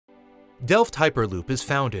Delft Hyperloop is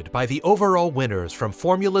founded by the overall winners from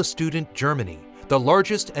Formula Student Germany, the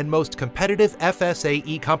largest and most competitive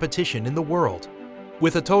FSAE competition in the world.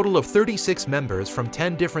 With a total of 36 members from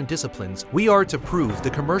 10 different disciplines, we are to prove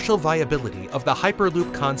the commercial viability of the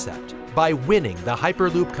Hyperloop concept by winning the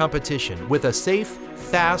Hyperloop competition with a safe,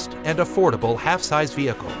 fast, and affordable half-size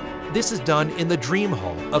vehicle. This is done in the Dream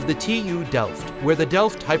Hall of the TU Delft, where the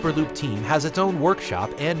Delft Hyperloop team has its own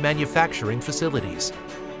workshop and manufacturing facilities.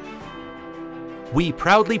 We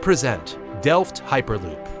proudly present Delft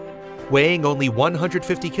Hyperloop. Weighing only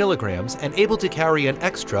 150 kilograms and able to carry an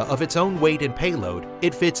extra of its own weight and payload,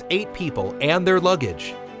 it fits 8 people and their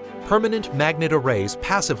luggage. Permanent magnet arrays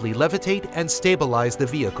passively levitate and stabilize the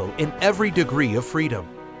vehicle in every degree of freedom.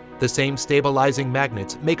 The same stabilizing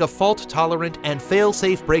magnets make a fault-tolerant and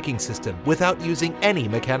fail-safe braking system without using any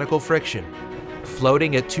mechanical friction.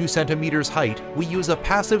 Floating at 2 centimeters height, we use a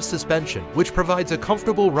passive suspension which provides a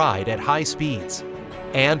comfortable ride at high speeds.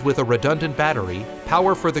 And with a redundant battery,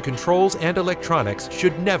 power for the controls and electronics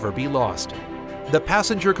should never be lost. The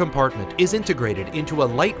passenger compartment is integrated into a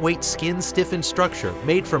lightweight skin-stiffened structure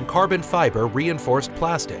made from carbon fiber reinforced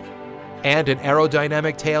plastic. And an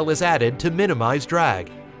aerodynamic tail is added to minimize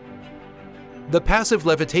drag. The passive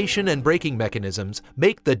levitation and braking mechanisms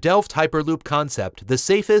make the Delft Hyperloop concept the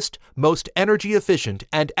safest, most energy efficient,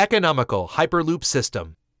 and economical Hyperloop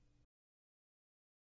system.